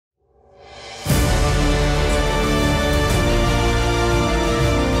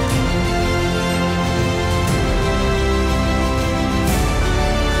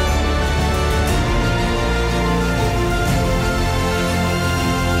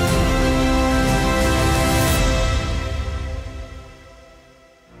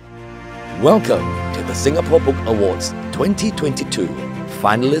Welcome to the Singapore Book Awards 2022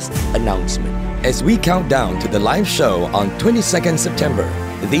 Finalist Announcement. As we count down to the live show on 22nd September,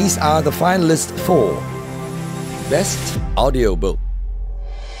 these are the finalists for Best Audiobook.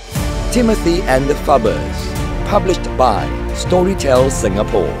 Timothy and the Phubbers, published by Storytel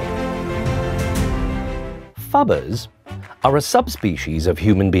Singapore. Phubbers are a subspecies of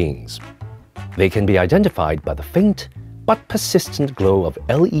human beings. They can be identified by the faint but persistent glow of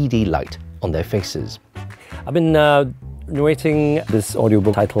LED light on their faces. I've been narrating this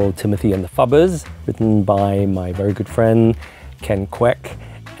audiobook titled Timothy and the Phubbers, written by my very good friend Ken Kwek,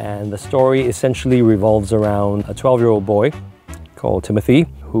 and the story essentially revolves around a 12-year-old boy called Timothy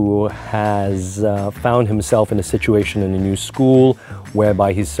who has found himself in a situation in a new school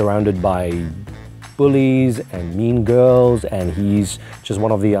whereby he's surrounded by bullies and mean girls, and he's just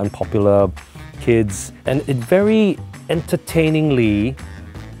one of the unpopular kids. And it very entertainingly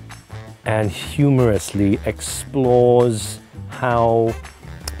and humorously explores how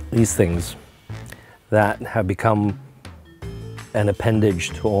these things that have become an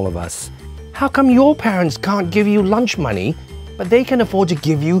appendage to all of us. How come your parents can't give you lunch money, but they can afford to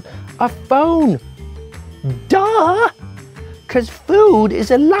give you a phone? Duh! Because food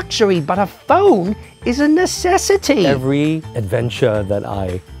is a luxury, but a phone is a necessity. Every adventure that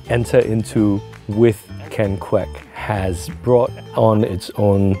I enter into with Ken Kwek has brought on its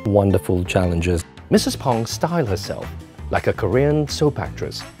own wonderful challenges. Mrs. Pong styled herself like a Korean soap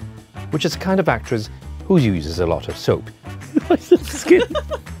actress, which is the kind of actress who uses a lot of soap. Skin.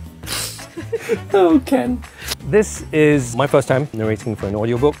 Oh, Ken. This is my first time narrating for an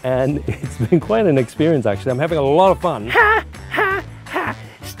audiobook, and it's been quite an experience actually. I'm having a lot of fun. Ha! Ha! Ha!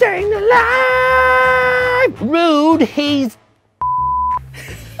 Staying alive! Rude, he's...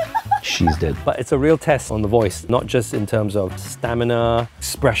 She's dead. But it's a real test on the voice, not just in terms of stamina,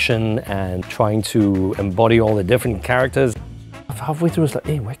 expression, and trying to embody all the different characters. Halfway through, it's like,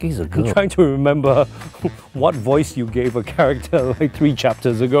 hey, Wacky's a girl. I'm trying to remember what voice you gave a character like 3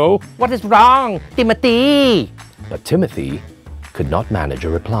 chapters ago. What is wrong, Timothy? But Timothy could not manage a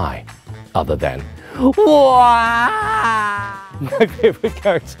reply other than, Wah! My favorite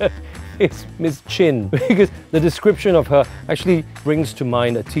character is Miss Chin, because the description of her actually brings to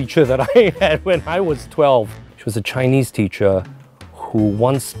mind a teacher that I had when I was 12. She was a Chinese teacher who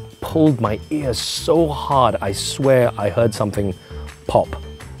once pulled my ear so hard, I swear I heard something pop.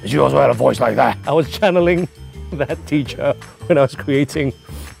 She also had a voice like that. I was channeling that teacher when I was creating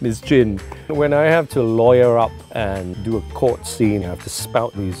Miss Chin. When I have to lawyer up and do a court scene, I have to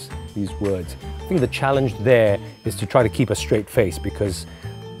spout these words. I think the challenge there is to try to keep a straight face, because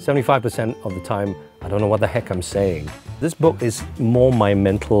 75% of the time, I don't know what the heck I'm saying. This book is more my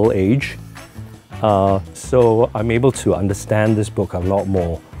mental age, so I'm able to understand this book a lot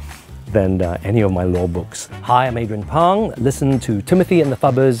more than any of my law books. Hi, I'm Adrian Pang. Listen to Timothy and the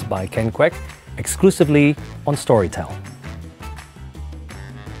Phubbers by Ken Kwek, exclusively on Storytel.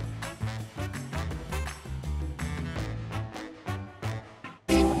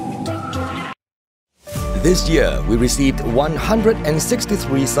 This year, we received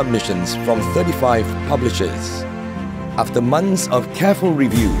 163 submissions from 35 publishers. After months of careful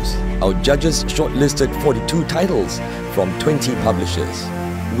reviews, our judges shortlisted 42 titles from 20 publishers.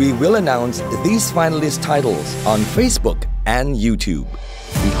 We will announce these finalist titles on Facebook and YouTube.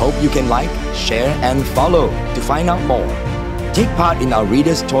 We hope you can like, share, and follow to find out more. Take part in our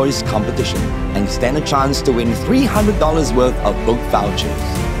Reader's Choice competition and stand a chance to win $300 worth of book vouchers.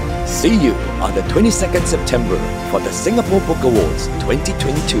 See you on the 22nd September for the Singapore Book Awards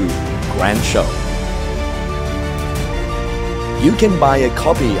 2022 Grand Show. You can buy a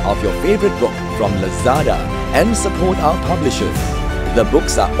copy of your favorite book from Lazada and support our publishers. The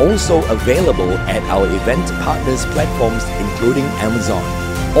books are also available at our event partners platforms including Amazon,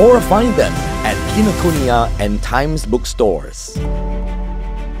 or find them at Kinokuniya and Times bookstores.